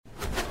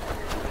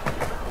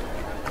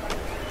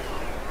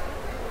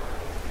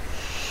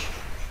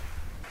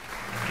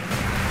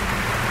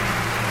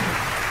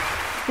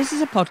This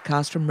is a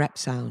podcast from Rep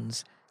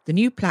Sounds, the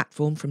new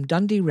platform from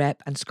Dundee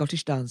Rep and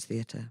Scottish Dance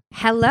Theatre.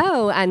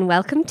 Hello and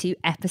welcome to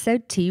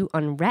episode 2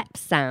 on Rep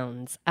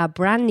Sounds, a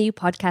brand new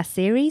podcast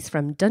series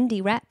from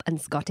Dundee Rep and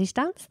Scottish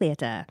Dance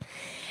Theatre.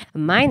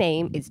 My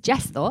name is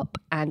Jess Thorpe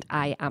and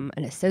I am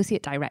an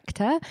associate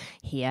director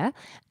here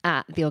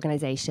at the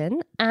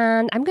organisation,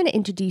 and I'm going to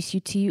introduce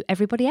you to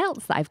everybody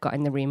else that I've got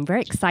in the room.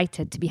 Very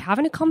excited to be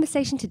having a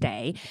conversation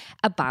today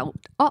about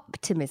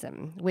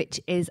OPTIMISM,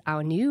 which is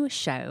our new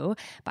show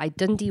by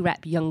Dundee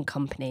Rep Young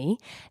company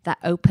that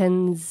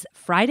opens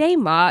Friday,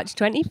 March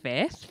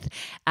 25th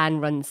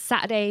and runs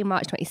Saturday,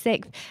 March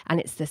 26th,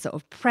 and it's the sort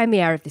of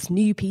premiere of this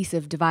new piece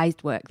of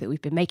devised work that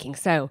we've been making.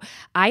 So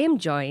I am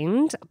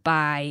joined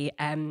by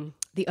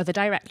the other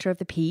director of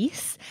the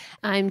piece.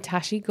 I'm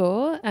Tashi,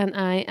 Gore, and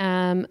I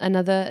am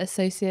another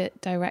associate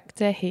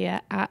director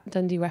here at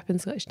Dundee Rep and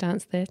Scottish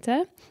Dance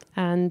Theatre,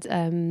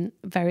 and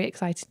very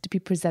excited to be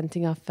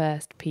presenting our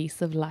first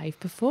piece of live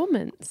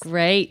performance.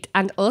 Great.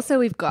 And also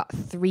we've got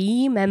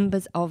 3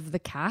 members of the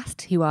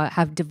cast who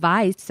have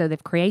devised, so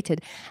they've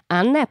created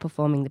and they're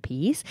performing the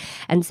piece.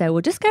 And so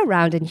we'll just go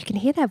around and you can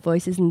hear their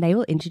voices and they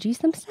will introduce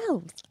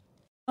themselves.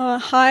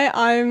 Hi,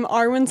 I'm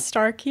Arwen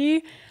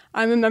Starkey.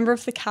 I'm a member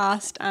of the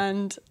cast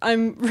and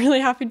I'm really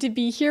happy to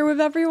be here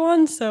with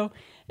everyone. So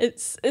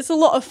it's a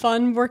lot of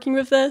fun working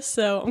with this,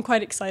 so I'm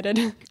quite excited.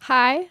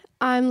 Hi,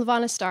 I'm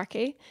Lavana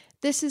Starkey.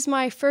 This is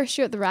my first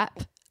year at the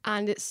Rep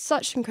and it's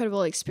such an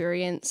incredible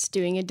experience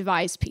doing a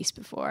devised piece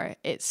before.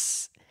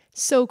 It's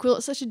so cool.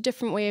 It's such a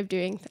different way of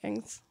doing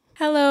things.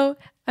 Hello,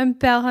 I'm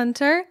Belle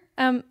Hunter.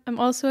 I'm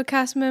also a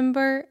cast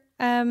member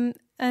and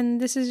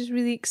this is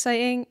really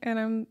exciting and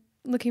I'm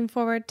looking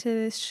forward to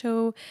this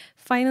show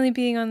finally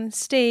being on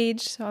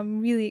stage, so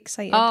I'm really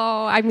excited.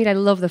 Oh, I mean, I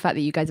love the fact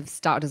that you guys have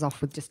started us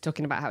off with just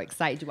talking about how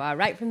excited you are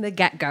right from the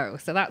get-go,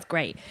 so that's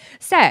great.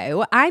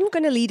 So I'm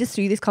going to lead us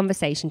through this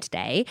conversation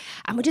today,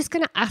 and we're just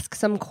going to ask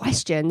some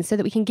questions so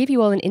that we can give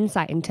you all an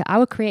insight into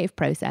our creative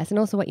process and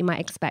also what you might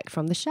expect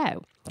from the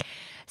show.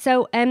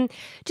 So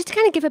just to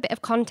kind of give a bit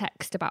of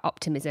context about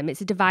OPTIMISM,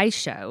 it's a devised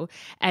show,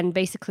 and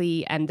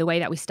basically the way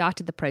that we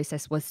started the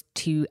process was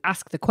to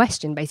ask the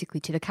question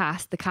basically to the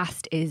cast. The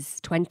cast is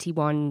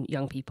 21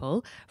 young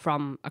people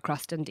from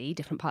across Dundee,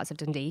 different parts of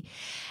Dundee,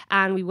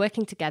 and we're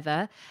working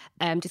together,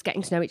 just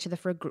getting to know each other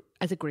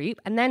as a group,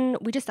 and then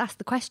we just asked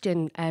the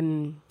question,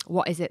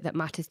 what is it that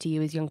matters to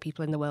you as young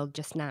people in the world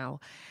just now?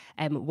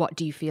 What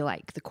do you feel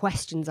like the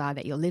questions are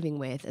that you're living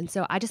with? And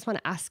so I just want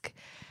to ask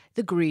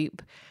the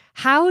group,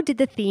 how did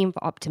the theme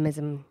for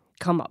optimism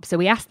come up? So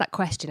we asked that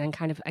question and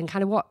kind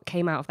of what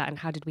came out of that and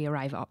how did we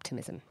arrive at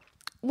optimism?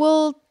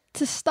 Well,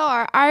 to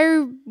start,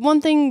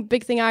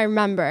 big thing I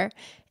remember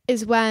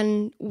is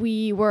when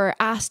we were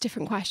asked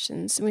different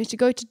questions and we had to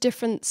go to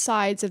different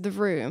sides of the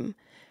room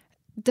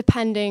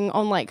depending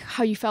on like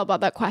how you felt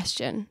about that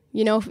question.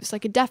 You know, if it's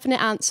like a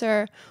definite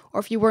answer or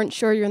if you weren't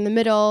sure you're in the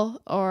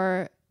middle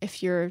or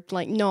if you're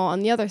like not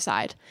on the other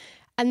side.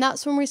 And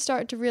that's when we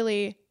started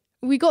to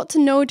we got to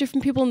know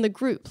different people in the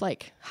group,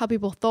 like how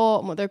people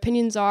thought and what their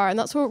opinions are. And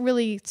that's what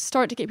really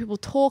started to get people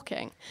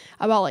talking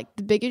about like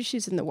the big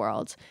issues in the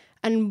world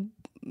and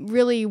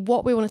really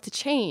what we wanted to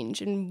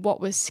change and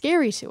what was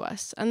scary to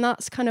us. And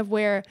that's kind of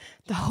where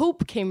the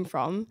hope came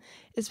from,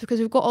 is because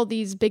we've got all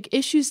these big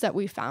issues that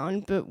we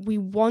found, but we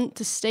want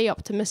to stay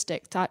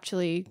optimistic to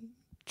actually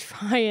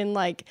try and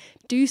like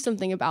do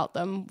something about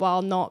them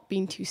while not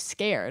being too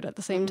scared at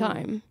the same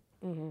time.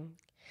 Mm-hmm.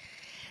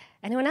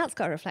 Anyone else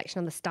got a reflection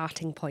on the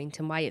starting point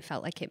and why it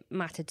felt like it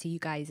mattered to you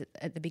guys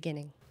at the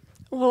beginning?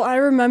 Well, I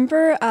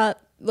remember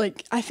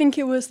I think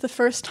it was the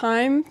first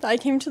time that I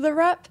came to the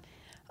Rep,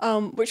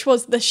 which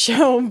was the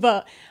show,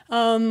 but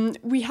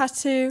we had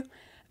to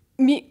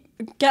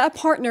get a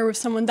partner with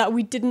someone that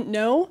we didn't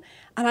know.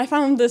 And I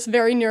found this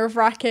very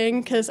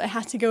nerve-wracking because I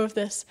had to go with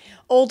this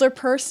older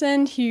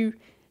person who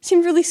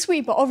seemed really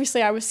sweet, but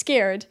obviously I was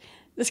scared.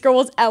 This girl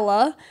was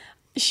Ella.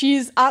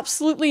 She's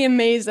absolutely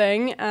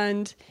amazing,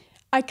 and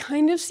I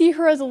kind of see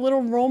her as a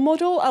little role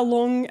model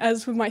along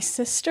as with my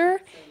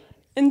sister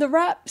in the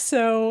Rep.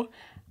 So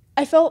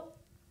I felt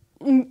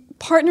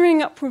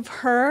partnering up with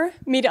her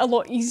made it a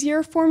lot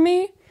easier for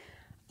me.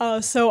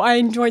 So I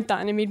enjoyed that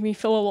and it made me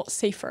feel a lot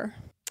safer.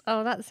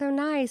 Oh, that's so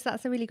nice.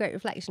 That's a really great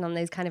reflection on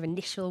those kind of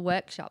initial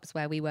workshops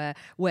where we were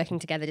working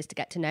together just to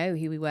get to know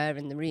who we were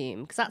in the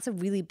room. Because that's a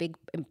really big,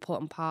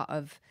 important part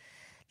of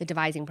the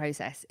devising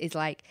process is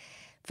like,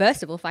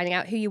 first of all, finding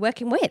out who you're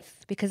working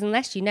with, because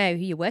unless you know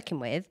who you're working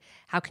with,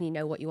 how can you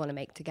know what you want to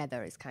make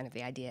together is kind of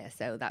the idea.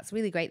 So that's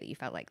really great that you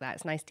felt like that.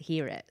 It's nice to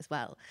hear it as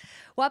well.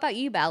 What about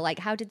you, Belle? Like,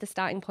 how did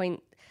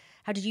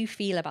you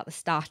feel about the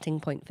starting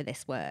point for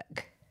this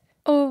work?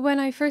 Oh, when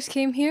I first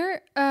came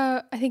here,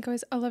 I think I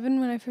was 11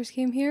 when I first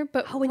came here.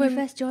 But when you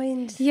first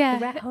joined? Yeah.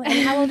 The Rep?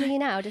 And how old are you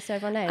now, just so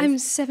everyone knows? I'm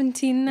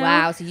 17 now.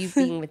 Wow, so you've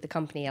been with the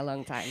company a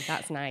long time.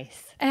 That's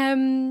nice.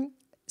 But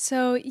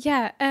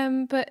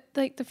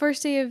like the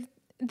first day of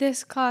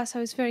this class, I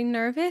was very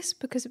nervous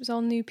because it was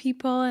all new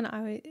people and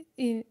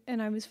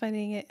I was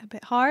finding it a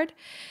bit hard.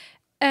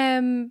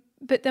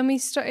 But then we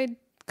started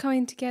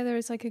coming together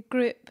as like a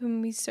group,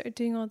 and we started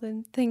doing all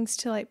the things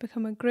to like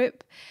become a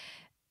group.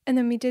 And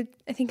then we did,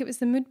 I think it was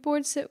the mood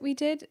boards that we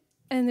did,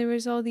 and there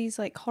was all these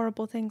like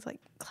horrible things like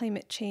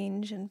climate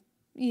change and,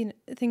 you know,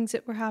 things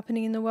that were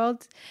happening in the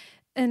world.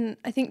 And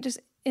I think just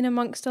in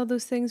amongst all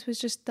those things was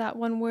just that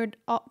one word,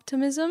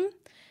 optimism.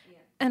 Yeah.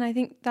 And I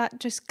think that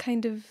just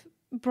kind of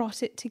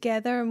brought it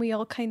together, and we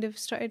all kind of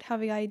started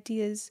having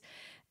ideas,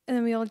 and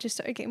then we all just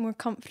started getting more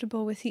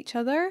comfortable with each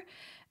other.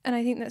 And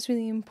I think that's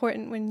really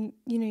important when,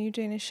 you know, you're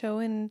doing a show,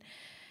 and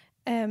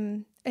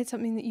it's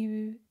something that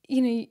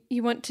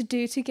you want to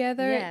do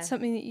together. Yeah. It's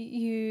something that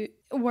you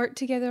work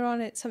together on.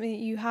 It's something that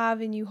you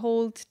have and you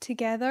hold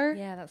together.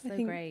 Yeah, that's so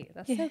great.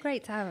 That's so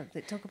great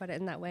to talk about it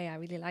in that way. I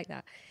really like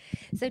that.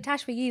 So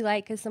Tash, for you,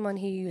 like as someone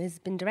who has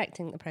been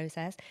directing the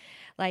process,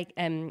 like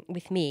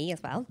with me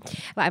as well,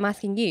 but I'm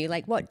asking you,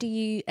 like, what did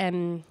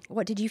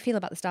you feel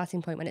about the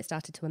starting point when it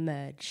started to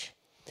emerge?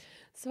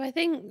 So I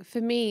think for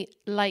me,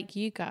 like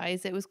you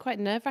guys, it was quite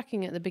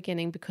nerve-wracking at the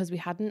beginning because we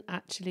hadn't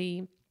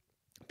actually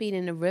been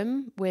in a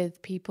room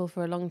with people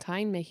for a long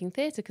time making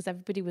theatre, because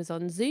everybody was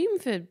on Zoom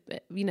for,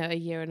 you know, a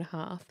year and a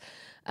half.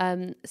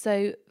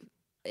 So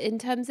in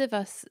terms of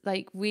us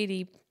like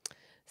really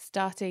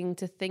starting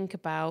to think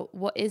about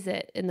what is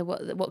it in the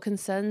world, what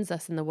concerns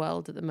us in the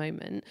world at the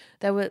moment,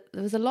 there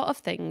was a lot of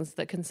things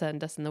that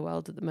concerned us in the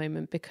world at the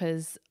moment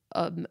because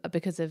of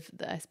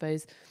I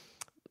suppose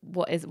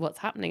what's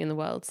happening in the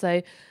world.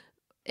 So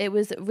it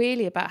was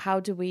really about how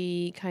do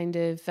we kind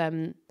of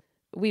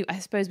I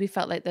suppose we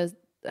felt like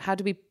how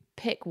do we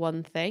pick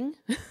one thing?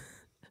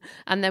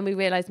 And then we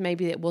realized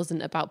maybe it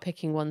wasn't about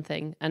picking one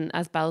thing. And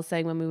as Belle's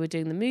saying, when we were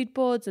doing the mood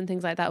boards and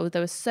things like that,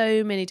 there were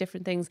so many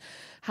different things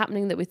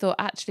happening that we thought,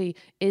 actually,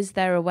 is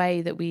there a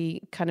way that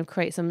we kind of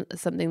create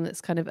something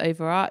that's kind of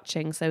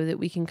overarching so that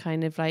we can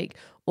kind of like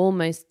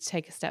almost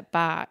take a step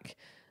back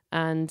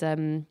and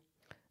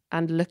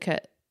look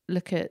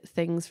at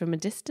things from a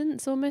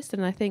distance almost.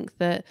 And I think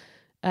that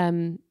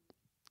and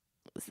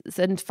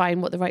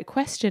find what the right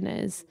question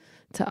is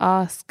to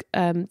ask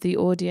the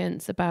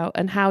audience about,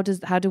 and how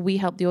do we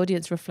help the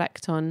audience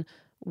reflect on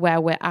where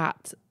we're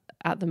at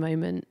the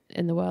moment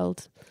in the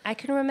world. I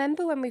can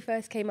remember when we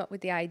first came up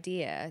with the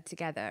idea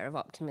together of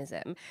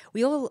optimism,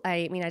 we all,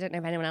 I mean, I don't know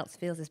if anyone else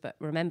feels this but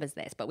remembers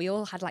this, but we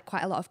all had like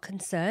quite a lot of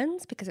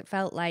concerns because it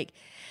felt like,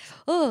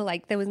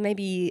 there was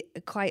maybe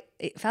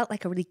it felt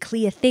like a really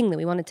clear thing that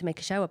we wanted to make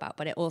a show about,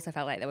 but it also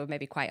felt like there were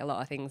maybe quite a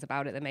lot of things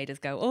about it that made us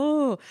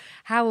go,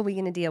 how are we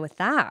going to deal with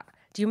that?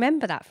 Do you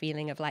remember that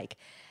feeling of like,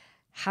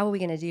 how are we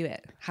going to do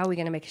it? How are we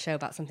going to make a show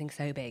about something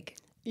so big?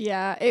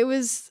 Yeah, it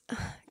was,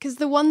 because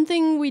the one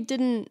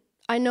thing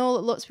I know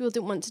that lots of people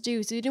didn't want to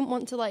do, so they didn't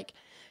want to like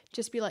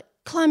just be like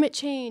climate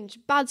change,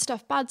 bad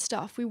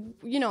stuff. We,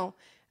 you know,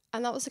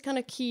 and that was the kind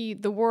of key.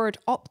 The word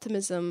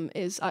optimism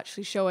is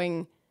actually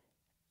showing,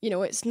 you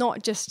know, it's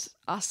not just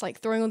us like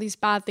throwing all these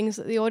bad things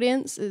at the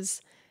audience.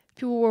 Is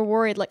people were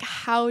worried like,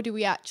 how do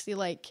we actually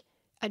like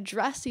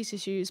address these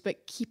issues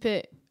but keep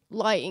it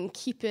light and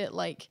keep it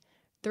like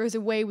there is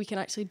a way we can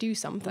actually do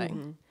something.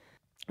 Mm-hmm.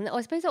 And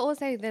I suppose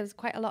also there's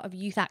quite a lot of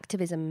youth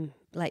activism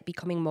like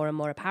becoming more and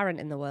more apparent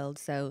in the world.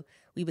 So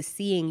we were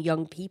seeing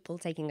young people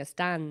taking a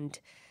stand,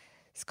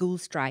 school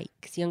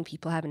strikes, young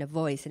people having a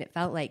voice, and it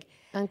felt like...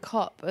 And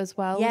COP as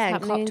well. Yeah,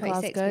 and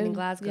COP26 in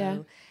Glasgow. Yeah.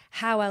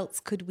 How else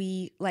could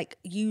we like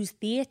use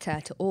theatre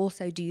to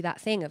also do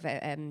that thing of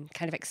kind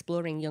of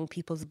exploring young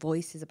people's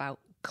voices about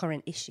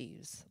current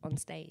issues on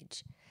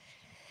stage?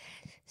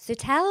 So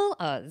tell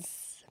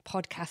us,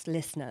 podcast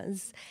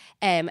listeners,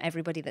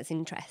 everybody that's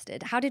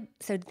interested,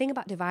 so the thing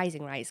about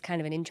devising, right, is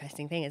kind of an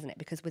interesting thing, isn't it?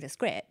 Because with a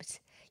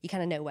script, you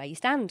kind of know where you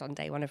stand on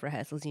day one of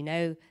rehearsals, you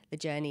know the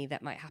journey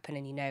that might happen,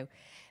 and you know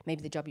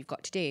maybe the job you've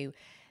got to do,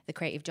 the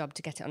creative job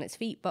to get it on its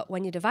feet. But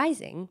when you're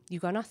devising,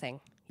 you've got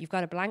nothing. You've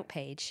got a blank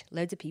page,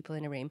 loads of people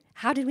in a room.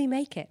 How did we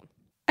make it?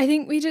 I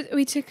think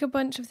we took a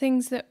bunch of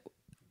things that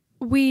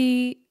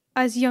we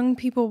as young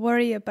people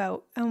worry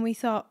about, and we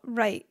thought,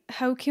 right,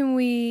 how can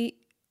we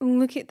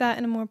look at that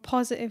in a more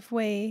positive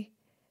way,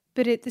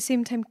 but at the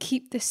same time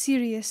keep the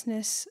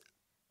seriousness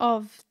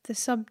of the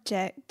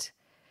subject.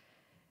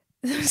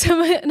 So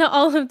not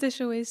all of the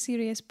show is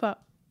serious,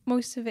 but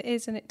most of it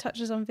is, and it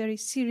touches on very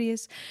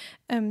serious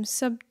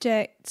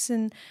subjects.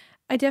 And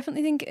I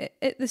definitely think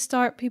at the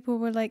start people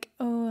were like,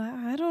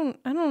 I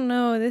don't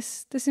know,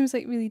 this seems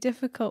like really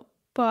difficult.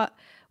 But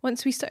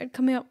once we started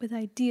coming up with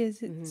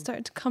ideas, it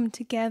started to come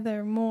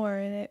together more.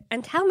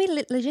 And tell me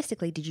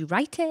logistically, did you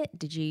write it?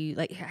 Did you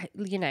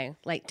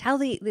tell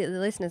the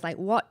listeners, like,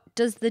 what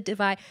does the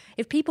divide?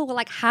 If people were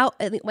like, how,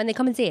 when they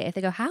come and see it, if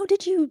they go, how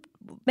did you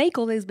make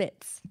all those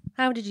bits?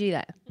 How did you do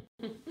that?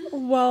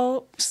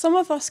 Well, some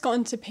of us got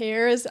into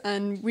pairs,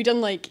 and we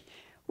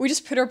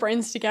just put our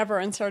brains together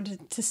and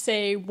started to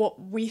say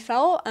what we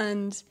felt,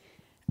 and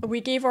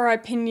we gave our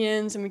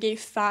opinions and we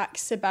gave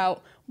facts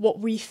about what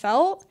we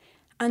felt.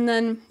 And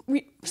then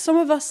some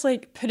of us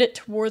like put it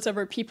towards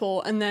other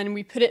people, and then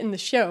we put it in the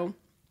show.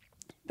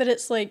 But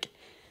it's like,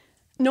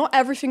 not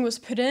everything was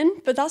put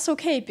in, but that's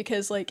okay,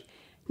 because like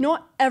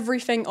not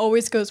everything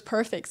always goes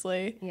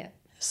perfectly. Yeah.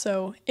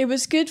 So it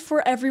was good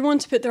for everyone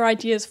to put their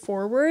ideas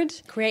forward.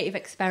 Creative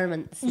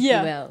experiments, if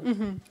Yeah.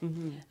 you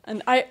will.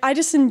 And I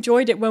just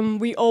enjoyed it when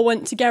we all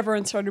went together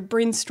and started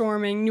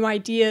brainstorming new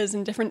ideas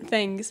and different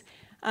things,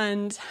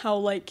 and how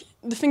like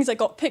the things that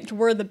got picked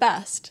were the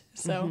best.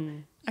 So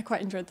I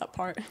quite enjoyed that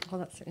part. Oh,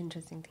 that's so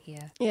interesting to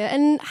hear. Yeah,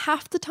 and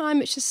half the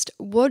time it's just,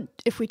 what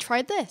if we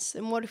tried this?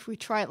 And what if we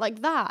try it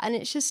like that? And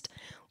it's just,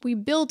 we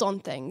build on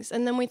things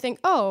and then we think,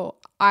 oh,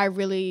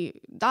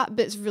 that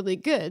bit's really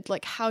good.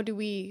 Like, how do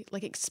we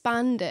like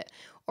expand it?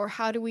 Or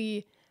how do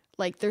we,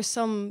 like, there's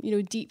some,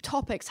 deep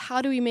topics.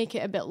 How do we make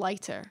it a bit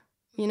lighter,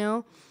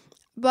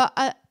 But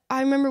I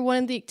remember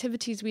one of the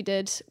activities we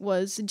did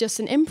was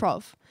just an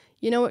improv.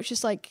 It's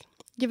just like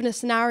given a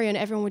scenario and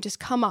everyone would just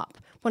come up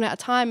one at a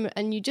time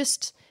and you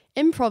just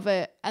improv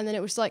it. And then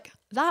it was like,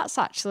 that's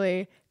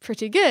actually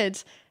pretty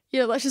good.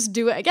 Let's just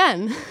do it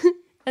again.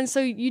 And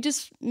so you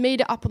just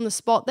made it up on the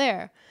spot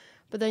there.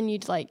 But then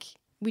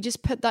we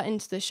just put that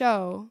into the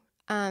show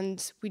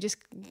and we just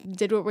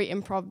did what we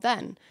improv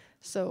then.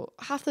 So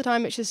half the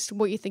time it's just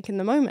what you think in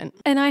the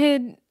moment. And I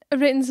had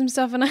written some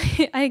stuff and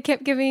I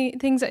kept giving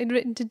things that I'd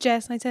written to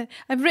Jess. And I said,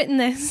 I've written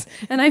this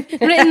and I've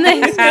written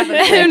this.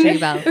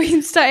 And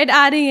we started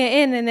adding it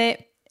in, and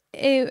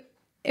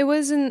it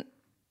wasn't,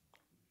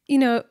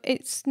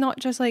 it's not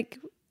just like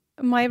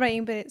my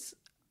writing, but it's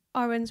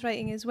Arwen's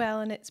writing as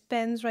well, and it's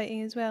Ben's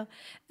writing as well.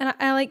 And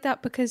I like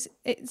that because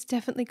it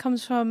definitely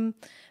comes from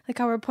like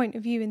our point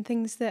of view and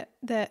things that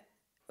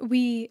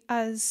we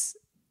as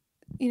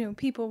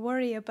people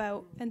worry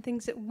about and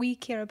things that we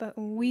care about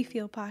and we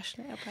feel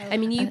passionate about. I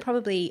mean, you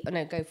probably... Oh,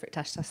 no, go for it,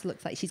 Tash. Tash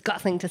looks like she's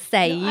got something to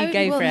say. No,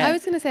 go for it. I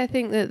was going to say, I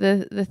think that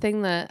the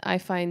thing that I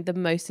find the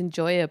most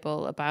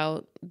enjoyable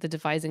about the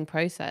devising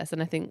process,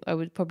 and I think I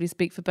would probably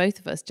speak for both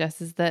of us,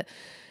 Jess, is that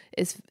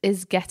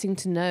is getting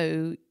to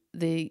know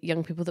the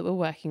young people that we're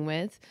working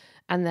with,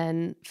 and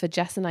then for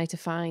Jess and I to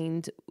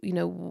find,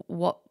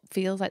 what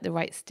feels like the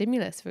right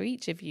stimulus for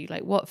each of you,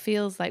 like what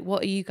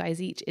are you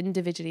guys each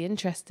individually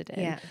interested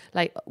in?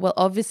 Like, well,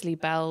 obviously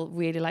Belle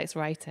really likes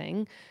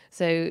writing,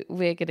 so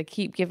we're going to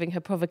keep giving her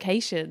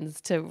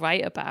provocations to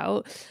write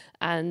about,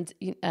 and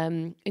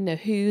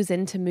who's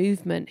into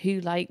movement, who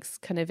likes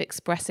kind of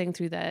expressing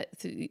through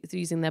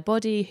using their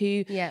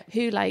body,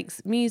 who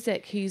likes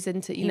music, who's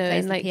into who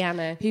plays the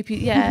piano,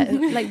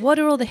 like what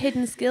are all the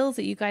hidden skills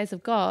that you guys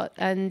have got,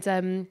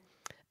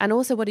 and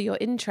also, what are your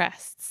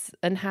interests,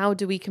 and how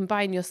do we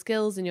combine your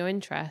skills and your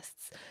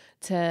interests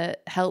to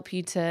help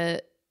you to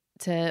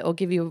or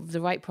give you the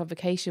right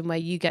provocation where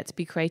you get to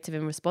be creative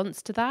in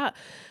response to that.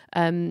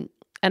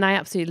 And I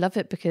absolutely love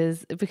it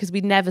because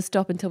we never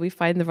stop until we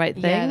find the right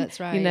thing. Yeah, that's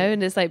right.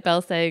 And it's like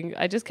Belle saying,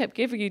 I just kept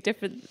giving you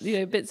different,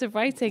 bits of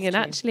writing. That's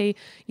and true.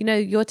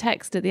 Actually, your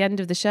text at the end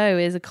of the show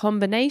is a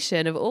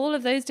combination of all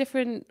of those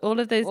different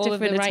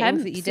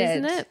attempts that you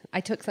did. Isn't it?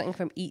 I took something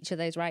from each of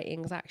those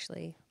writings,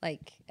 actually.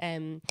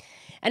 And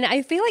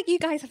I feel like you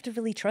guys have to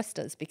really trust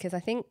us, because I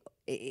think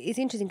it's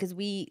interesting because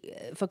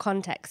for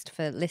context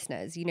for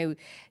listeners,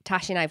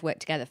 Tashi and I have worked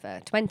together for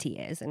 20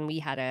 years, and we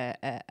had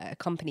a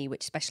company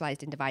which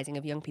specialised in devising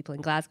of young people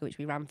in Glasgow, which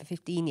we ran for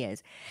 15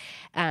 years.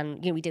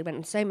 And, we went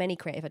on so many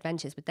creative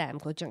adventures with them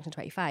called Junction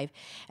 25.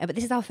 But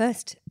this is our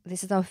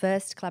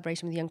first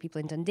collaboration with young people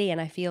in Dundee.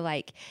 And I feel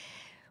like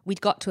we'd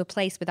got to a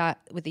place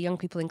with the young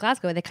people in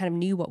Glasgow where they kind of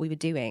knew what we were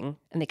doing,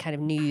 and they kind of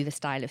knew the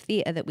style of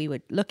theatre that we were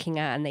looking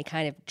at, and they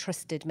kind of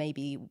trusted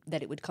maybe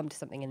that it would come to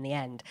something in the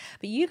end.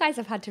 But you guys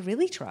have had to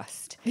really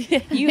trust. You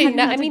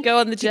had to go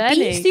on the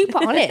journey. Be super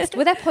honest.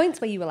 Were there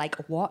points where you were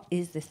like, what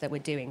is this that we're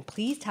doing?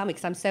 Please tell me,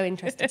 because I'm so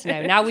interested to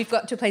know. Now we've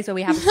got to a place where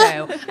we have a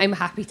show. I'm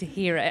happy to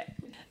hear it.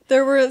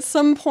 There were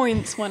some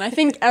points when I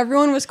think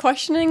everyone was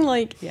questioning,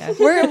 like, where's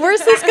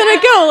this going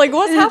to go? Like,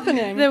 what's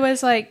happening? There was,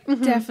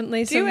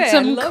 definitely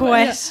some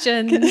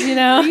questions,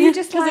 You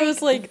just, because there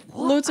was,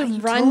 loads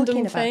of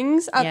random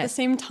things at the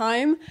same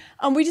time,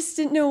 and we just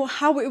didn't know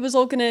how it was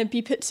all going to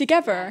be put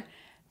together.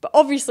 But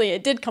obviously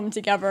it did come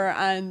together,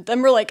 and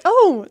then we're like,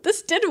 oh,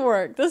 this did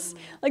work. This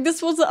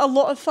was a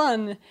lot of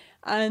fun.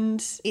 And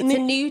it's a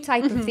new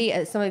type of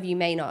theatre some of you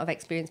may not have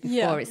experienced before.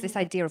 Yeah. It's this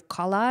idea of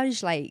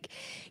collage,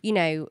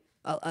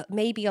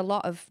 maybe a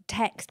lot of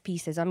text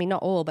pieces, I mean,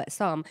 not all, but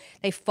some,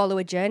 they follow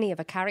a journey of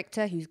a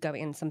character who's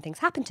going and something's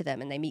happened to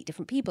them and they meet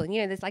different people. And,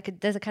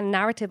 there's a kind of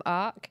narrative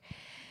arc.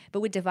 But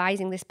with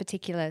devising this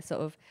particular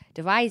sort of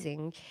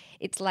devising,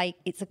 it's like,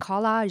 it's a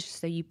collage.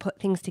 So you put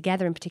things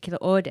together in particular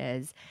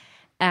orders,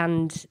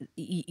 and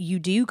you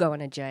do go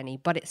on a journey,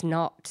 but it's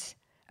not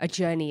a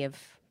journey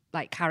of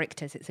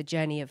characters, it's a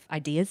journey of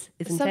ideas,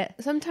 isn't it?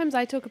 Sometimes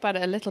I talk about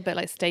it a little bit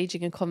like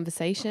staging a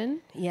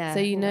conversation. Yeah.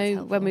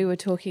 So when we were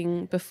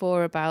talking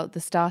before about the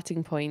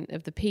starting point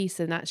of the piece,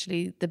 and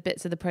actually the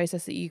bits of the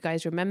process that you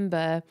guys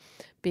remember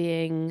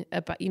being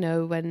about,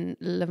 when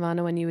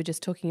Lavana, when you were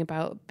just talking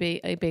about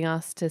being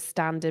asked to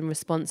stand in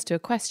response to a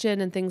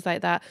question and things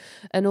like that,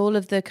 and all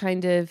of the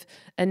kind of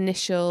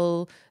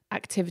initial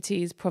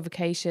activities,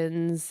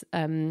 provocations,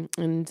 and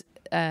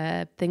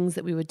things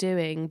that we were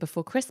doing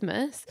before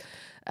Christmas,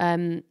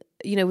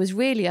 was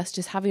really us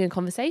just having a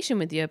conversation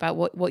with you about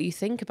what you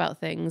think about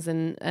things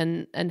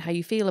and how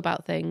you feel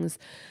about things,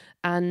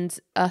 and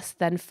us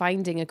then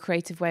finding a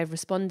creative way of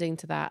responding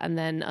to that, and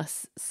then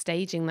us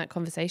staging that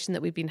conversation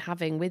that we've been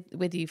having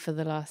with you for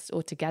the last,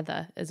 or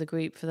together as a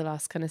group for the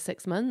last kind of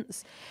 6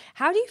 months.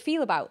 How do you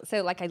feel about,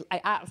 so like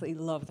I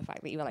absolutely love the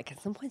fact that you were like,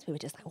 at some points we were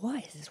just like,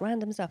 what is this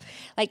random stuff?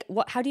 Like,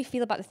 how do you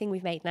feel about the thing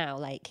we've made now?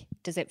 like,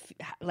 does it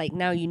like,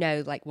 now you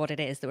know like what it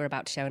is that we're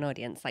about to show an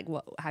audience, like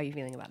how are you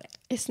feeling about it?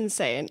 It's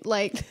insane.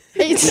 Like,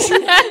 it's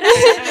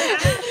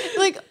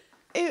like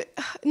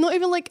not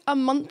even like a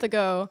month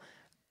ago,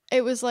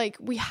 it was like,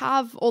 we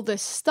have all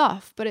this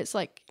stuff, but it's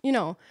like,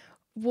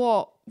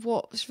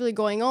 what's really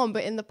going on.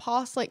 But in the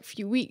past like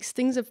few weeks,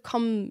 things have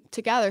come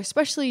together,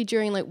 especially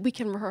during like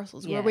weekend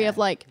rehearsals, where we have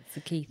like,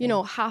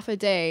 half a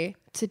day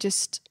to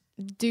just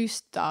do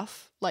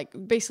stuff, like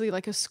basically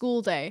like a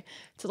school day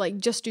to like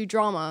just do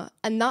drama.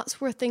 And that's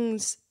where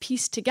things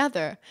piece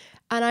together.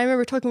 And I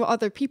remember talking with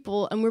other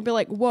people, and we'd be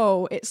like,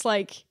 whoa, it's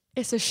like,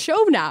 it's a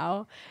show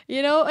now,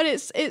 and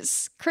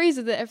it's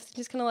crazy that everything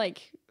just kind of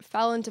like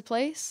fell into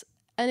place.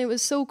 And it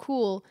was so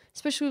cool,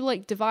 especially with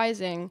like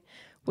devising,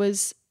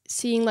 was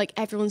seeing like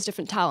everyone's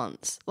different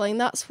talents. Like,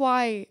 and that's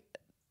why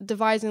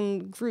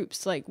devising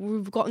groups, like,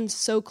 we've gotten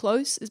so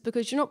close, is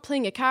because you're not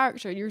playing a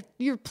character,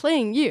 you're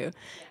playing you,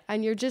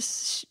 and you're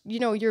just,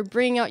 you're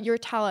bringing out your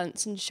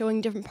talents and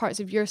showing different parts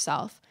of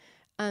yourself.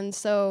 And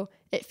so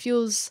it's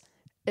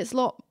a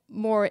lot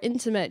more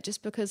intimate,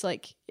 just because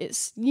like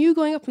it's you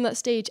going up on that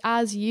stage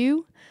as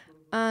you,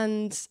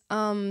 and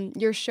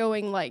you're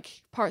showing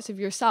like parts of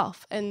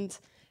yourself, and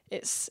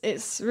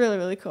it's really,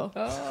 really cool.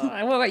 Oh,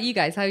 and what about you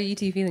guys? How are you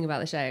two feeling about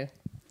the show?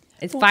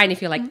 It's fine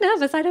if you're like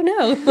nervous, I don't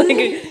know.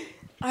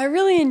 I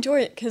really enjoy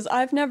it because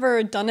I've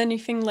never done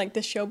anything like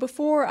this show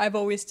before. I've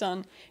always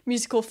done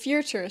musical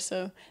theatre,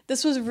 so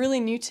this was really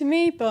new to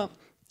me, but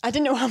I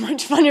didn't know how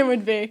much fun it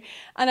would be.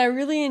 And I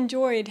really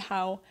enjoyed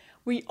how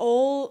we've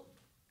all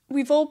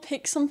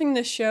picked something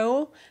to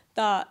show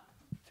that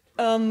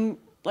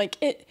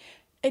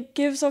it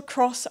gives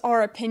across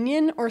our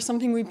opinion, or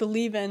something we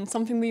believe in,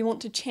 something we want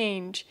to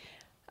change.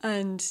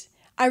 And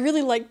I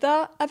really like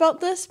that about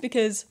this,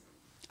 because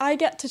I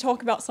get to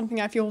talk about something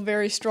I feel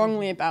very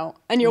strongly about,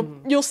 and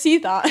you'll see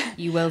that.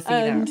 You will see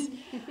that.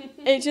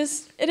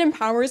 It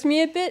empowers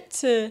me a bit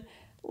to,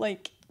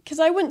 like, because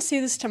I wouldn't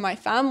say this to my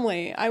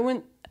family. I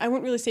wouldn't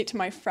really say it to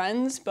my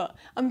friends, but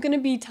I'm going to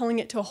be telling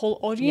it to a whole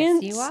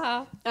audience. Yes, you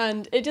are.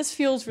 And it just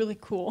feels really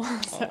cool.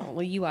 So. Oh,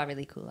 well, you are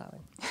really cool,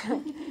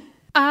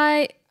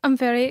 Alan. I'm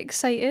very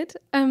excited.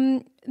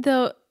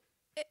 Though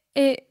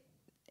it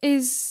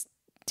is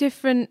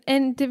different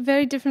and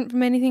very different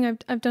from anything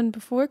I've done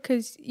before,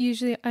 because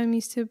usually I'm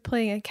used to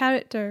playing a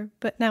character,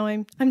 but now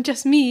I'm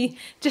just me,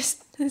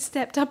 just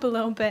stepped up a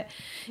little bit,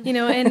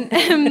 And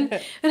and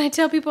I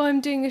tell people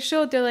I'm doing a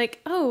show, they're like,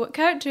 "Oh, what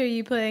character are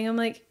you playing?" I'm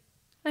like,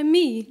 I'm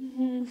me.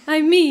 Mm-hmm.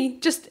 I'm me,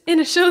 just in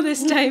a show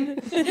this time.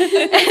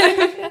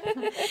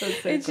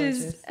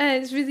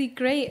 It's really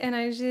great, and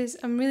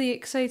I'm really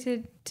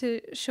excited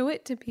to show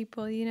it to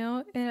people,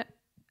 And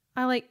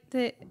I like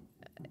that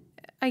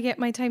I get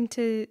my time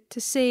to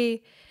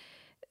say,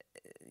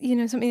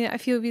 something that I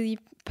feel really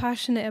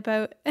passionate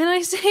about, and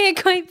I say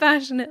it quite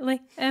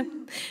passionately.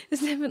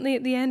 It's definitely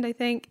at the end, I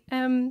think.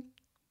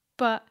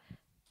 But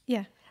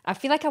yeah. I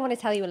feel like I want to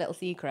tell you a little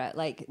secret.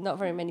 Like, not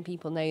very many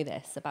people know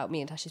this about me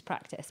and Tashi's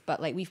practice,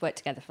 but like, we've worked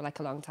together for like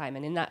a long time,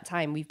 and in that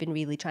time we've been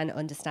really trying to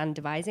understand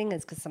devising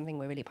as something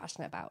we're really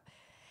passionate about.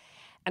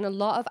 And a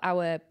lot of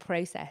our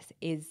process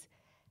is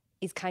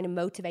kind of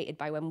motivated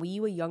by when we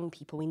were young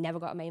people, we never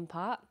got a main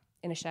part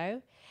in a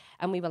show,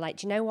 and we were like,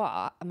 do you know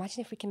what? Imagine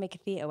if we can make a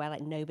theatre where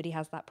like nobody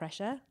has that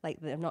pressure, like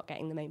they're not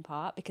getting the main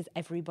part, because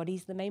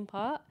everybody's the main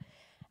part,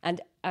 and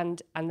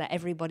that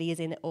everybody is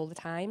in it all the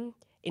time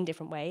in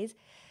different ways.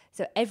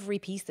 So every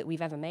piece that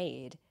we've ever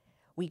made,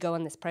 we go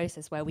on this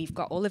process where we've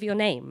got all of your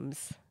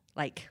names,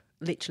 like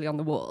literally on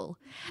the wall,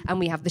 and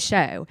we have the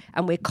show,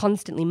 and we're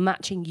constantly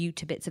matching you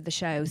to bits of the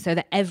show so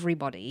that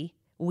everybody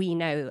we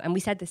know, and we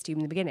said this to you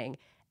in the beginning,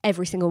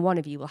 every single one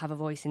of you will have a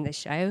voice in this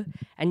show,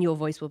 and your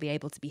voice will be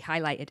able to be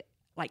highlighted.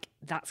 Like,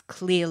 that's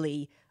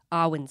clearly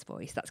Arwen's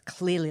voice, that's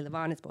clearly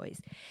Lavana's voice.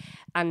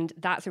 And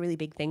that's a really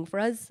big thing for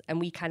us, and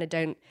we kind of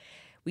don't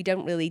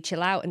really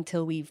chill out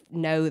until we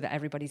know that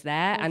everybody's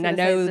there. And I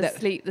know that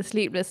the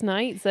sleepless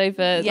nights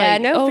over. Yeah,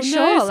 like, no, for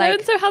sure. So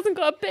and so hasn't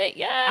got a bit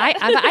yet.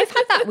 I've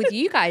had that with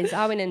you guys,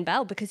 Arwen and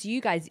Belle, because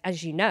you guys,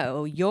 as you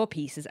know, your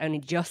piece has only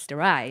just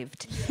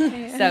arrived. So,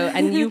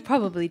 and you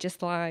probably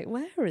just like,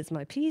 where is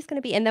my piece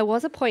going to be? And there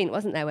was a point,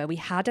 wasn't there, where we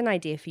had an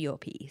idea for your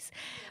piece,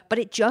 but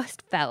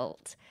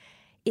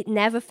it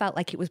never felt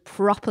like it was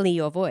properly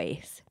your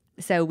voice.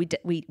 So we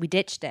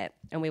ditched it,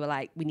 and we were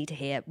like, we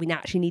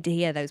actually need to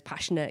hear those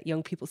passionate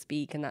young people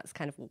speak, and that's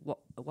kind of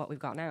what we've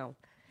got now.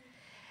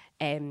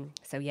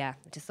 So yeah,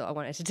 I just thought I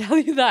wanted to tell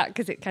you that,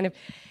 because it kind of,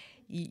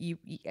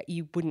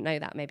 you wouldn't know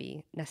that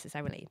maybe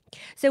necessarily.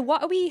 So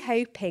what are we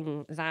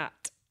hoping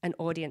that an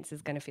audience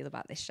is going to feel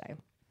about this show?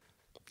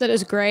 That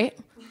is great.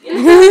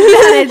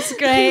 It's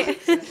great.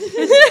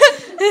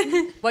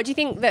 What do you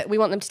think that we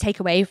want them to take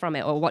away from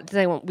it, or what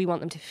do we want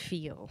them to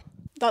feel?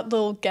 That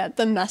they'll get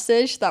the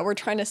message that we're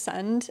trying to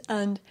send,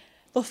 and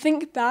they'll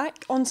think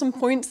back on some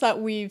points that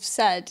we've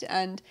said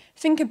and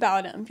think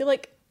about it and be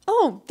like,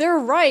 oh, they're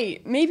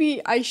right.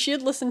 Maybe I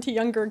should listen to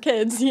younger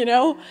kids, you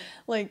know?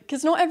 Like,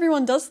 because not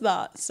everyone does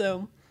that.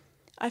 So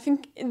I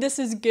think this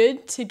is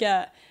good to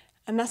get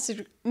a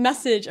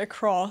message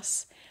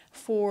across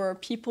for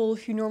people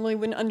who normally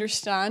wouldn't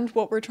understand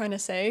what we're trying to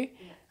say.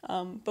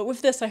 But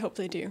with this, I hope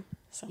they do.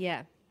 So.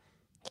 Yeah.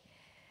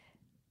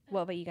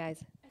 What about you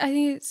guys? I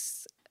think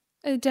it's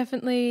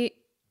definitely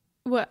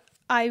what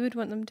I would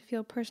want them to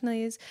feel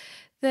personally is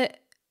that,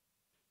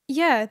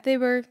 yeah, they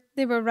were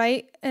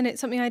right, and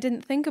it's something I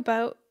didn't think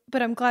about,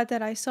 but I'm glad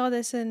that I saw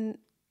this, and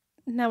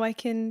now I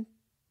can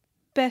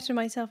better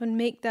myself and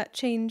make that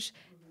change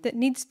that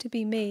needs to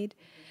be made.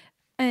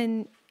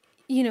 And,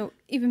 you know,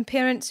 even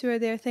parents who are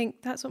there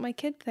think that's what my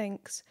kid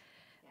thinks,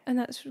 and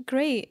that's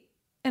great.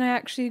 And I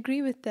actually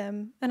agree with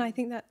them, and I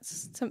think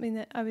that's something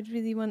that I would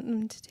really want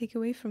them to take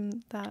away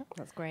from that.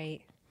 That's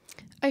great.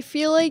 I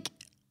feel like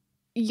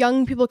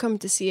young people come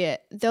to see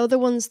it, they're the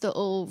ones that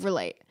will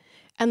relate.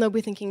 And they'll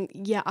be thinking,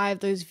 yeah, I have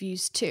those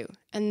views too.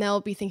 And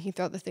they'll be thinking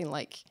throughout the thing,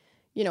 like,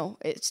 you know,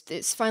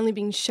 it's finally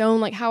being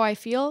shown, like, how I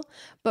feel.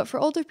 But for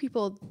older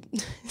people,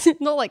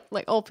 not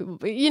like old people,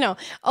 but, you know,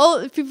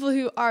 all people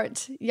who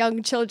aren't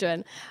young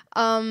children,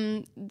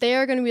 they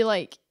are going to be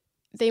like,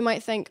 they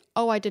might think,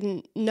 oh, I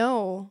didn't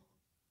know.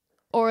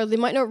 Or they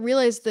might not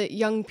realize that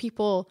young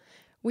people,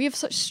 we have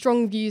such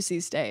strong views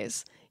these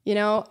days. You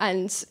know,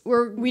 and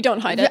we don't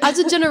hide it. As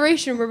a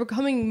generation, we're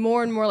becoming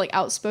more and more like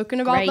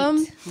outspoken about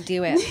them.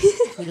 Do it.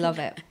 We love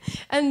it.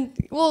 And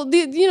well,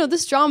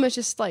 this drama is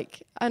just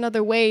like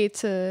another way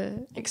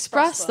to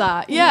express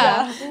that.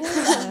 Yeah.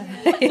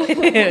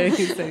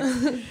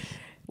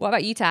 What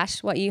about you,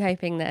 Tash? What are you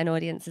hoping that an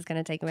audience is going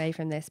to take away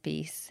from this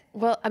piece?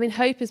 Well, I mean,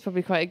 hope is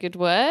probably quite a good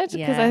word,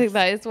 because I think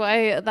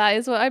that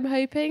is what I'm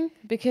hoping.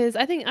 Because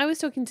I think I was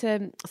talking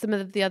to some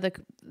of the other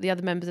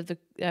members of the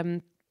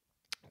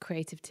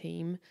creative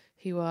team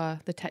who are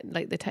the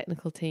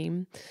technical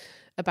team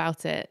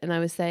about it, and I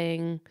was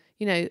saying,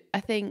 you know, I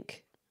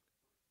think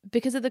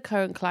because of the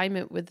current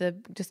climate with the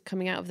just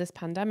coming out of this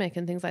pandemic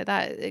and things like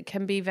that, it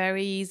can be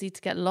very easy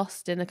to get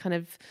lost in a kind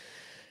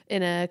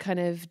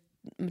of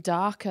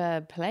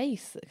darker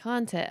place,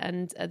 can't it?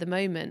 And at the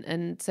moment,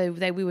 and so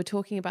we were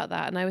talking about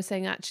that, and I was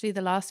saying actually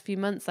the last few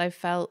months I've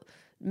felt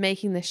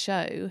making this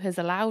show has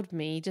allowed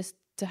me just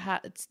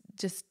to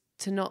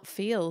not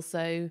feel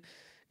so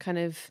kind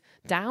of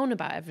down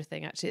about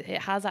everything. Actually,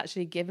 it has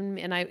actually given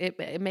me, and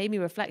it made me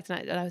reflect,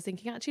 and I was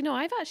thinking, actually no,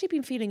 I've actually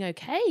been feeling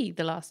okay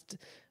the last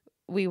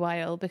wee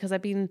while, because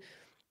I've been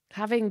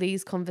having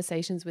these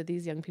conversations with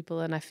these young people,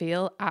 and I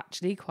feel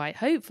actually quite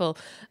hopeful,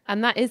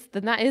 and that is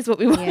what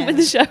we want with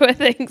the show, I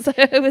think. So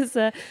it was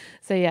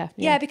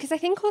yeah, because I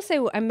think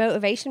also a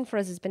motivation for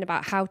us has been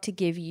about how to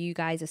give you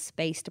guys a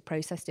space to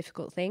process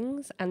difficult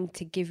things, and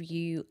to give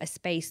you a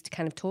space to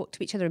kind of talk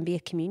to each other and be a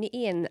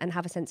community and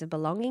have a sense of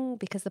belonging,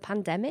 because the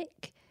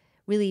pandemic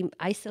really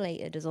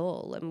isolated us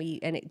all, and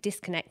it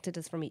disconnected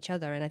us from each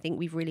other. And I think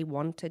we've really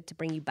wanted to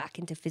bring you back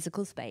into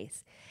physical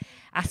space,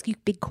 ask you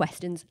big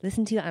questions,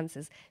 listen to your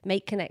answers,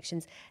 make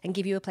connections, and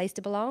give you a place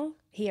to belong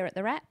here at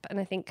the Rep. And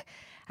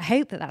I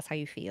hope that that's how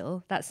you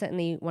feel. That's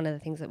certainly one of the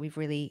things that we've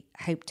really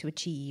hoped to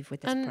achieve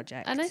with this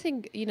project. And I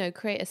think, you know,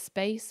 create a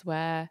space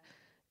where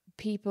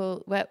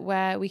people,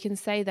 where we can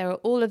say there are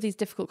all of these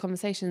difficult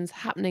conversations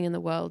happening in the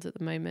world at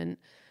the moment,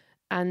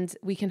 and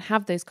we can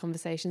have those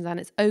conversations, and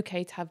it's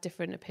okay to have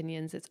different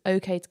opinions. It's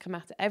okay to come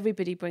at it.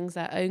 Everybody brings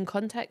their own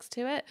context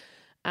to it.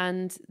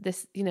 And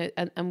this, you know,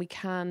 and we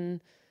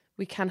can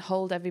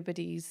hold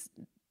everybody's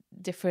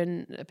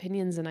different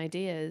opinions and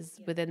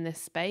ideas within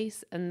this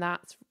space. And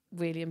that's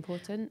really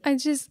important. I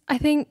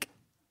think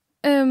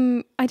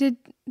I did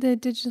the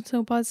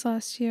Digital Buzz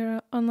last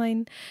year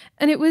online,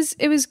 and it was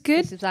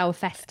good. This was our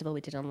festival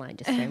we did online,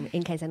 just so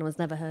in case anyone's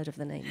never heard of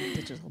the name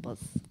Digital Buzz.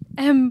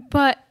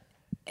 But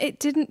it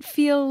didn't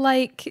feel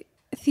like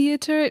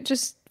theatre. It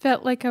just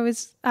felt like I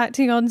was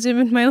acting on Zoom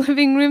in my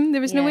living room. There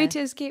was no way to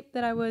escape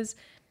that I was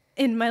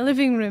in my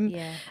living room.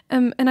 Yeah.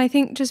 And I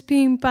think just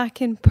being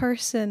back in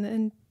person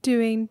and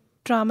doing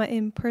drama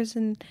in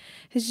person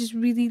has just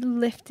really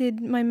lifted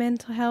my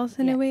mental health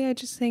in a way. I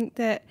just think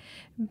that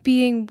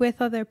being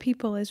with other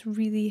people has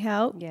really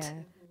helped. Yeah,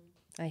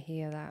 I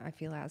hear that. I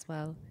feel that as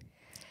well.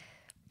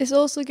 It's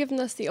also given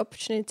us the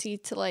opportunity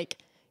to, like,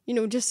 you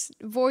know, just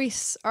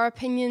voice our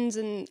opinions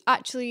and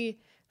actually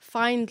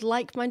find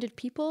like-minded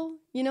people,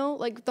 you know?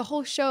 Like, the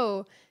whole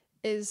show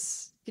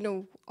is, you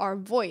know, our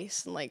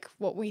voice and, like,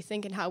 what we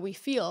think and how we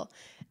feel.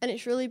 And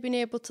it's really been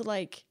able to,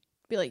 like,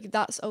 be like,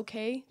 that's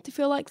okay to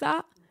feel like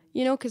that,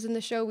 you know? Because in the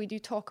show we do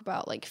talk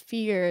about, like,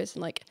 fears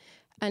and, like,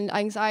 and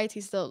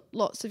anxieties that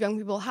lots of young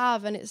people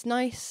have. And it's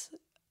nice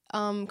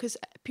because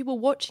people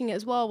watching it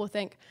as well will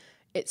think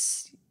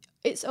it's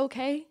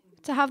okay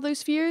to have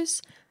those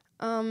fears.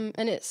 And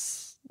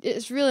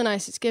it's really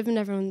nice. It's given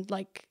everyone,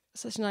 like,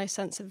 such a nice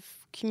sense of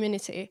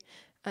community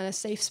and a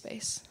safe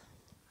space.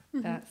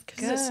 That's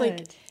Because it's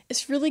like,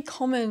 it's really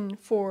common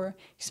for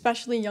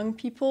especially young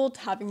people to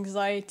have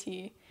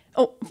anxiety.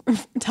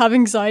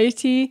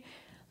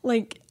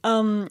 Like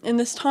in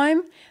this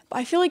time. But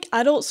I feel like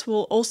adults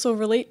will also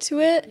relate to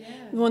it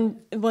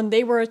when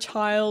they were a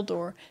child,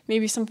 or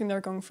maybe something they're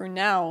going through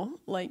now.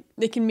 Like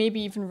they can maybe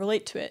even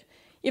relate to it.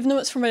 Even though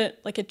it's from a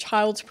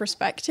child's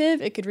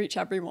perspective, it could reach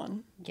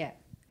everyone. Yeah.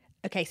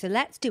 Okay, so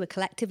let's do a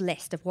collective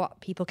list of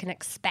what people can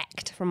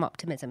expect from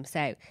optimism.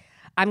 So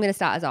I'm going to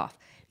start us off.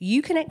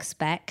 You can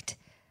expect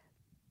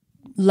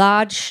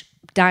large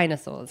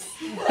dinosaurs.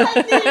 You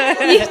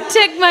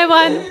took my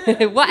one.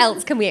 What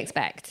else can we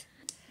expect?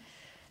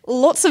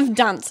 Lots of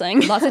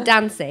dancing. Lots of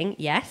dancing,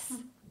 yes.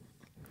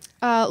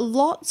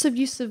 Lots of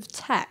use of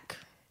tech.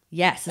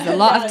 Yes, there's a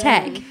lot of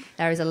tech.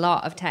 There is a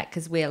lot of tech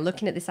because we're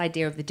looking at this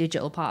idea of the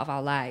digital part of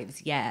our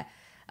lives. Yeah.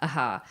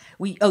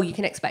 You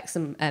can expect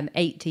some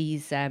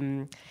 80s,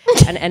 an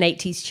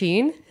 80s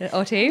tune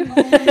or two.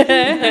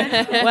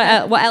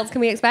 What else can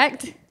we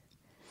expect?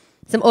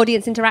 Some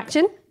audience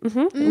interaction.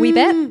 A wee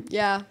bit.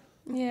 Yeah.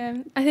 Yeah,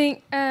 I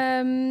think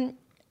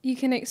you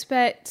can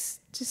expect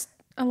just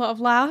a lot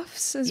of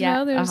laughs as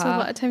well. There's a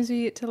lot of times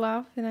we get to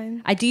laugh,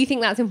 and I do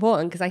think that's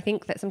important because I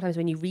think that sometimes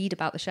when you read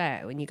about the show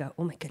and you go,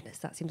 oh my goodness,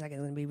 that seems like it's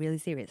going to be really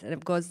serious. And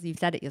of course, you've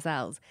said it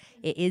yourselves,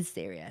 it is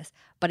serious,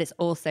 but it's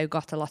also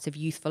got a lot of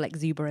youthful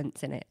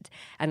exuberance in it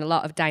and a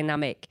lot of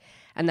dynamic.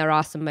 And there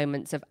are some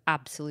moments of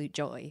absolute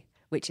joy,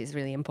 which is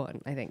really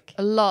important, I think.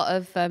 A lot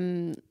of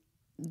kind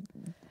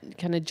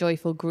of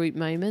joyful group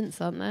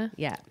moments, aren't there?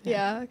 Yeah.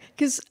 Yeah.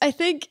 Because I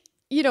think,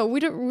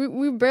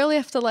 we barely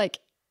have to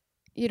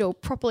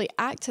properly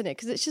act in it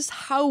because it's just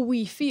how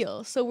we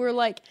feel. So we're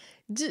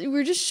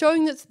we're just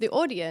showing it to the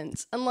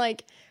audience, and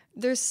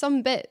there's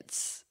some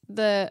bits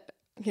that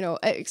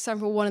except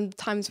for one of the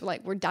times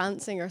we're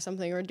dancing or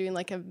something or doing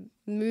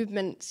a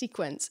movement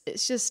sequence.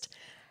 It's just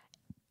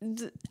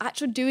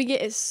actually doing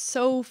it is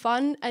so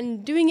fun,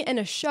 and doing it in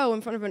a show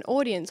in front of an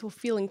audience will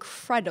feel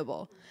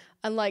incredible.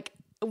 And I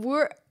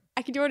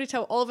can already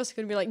tell all of us are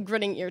going to be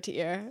grinning ear to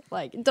ear.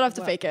 Don't have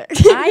to fake it.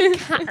 I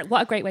can't.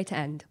 What a great way to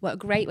end. What a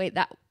great way.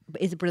 That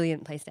is a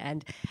brilliant place to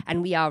end.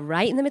 And we are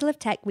right in the middle of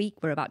Tech Week.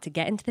 We're about to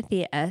get into the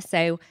theatre.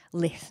 So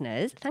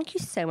listeners, thank you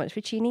so much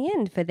for tuning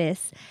in for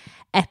this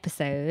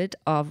episode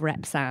of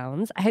Rep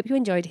Sounds. I hope you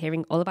enjoyed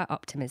hearing all about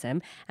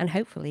optimism, and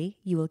hopefully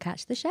you will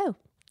catch the show.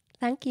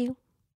 Thank you.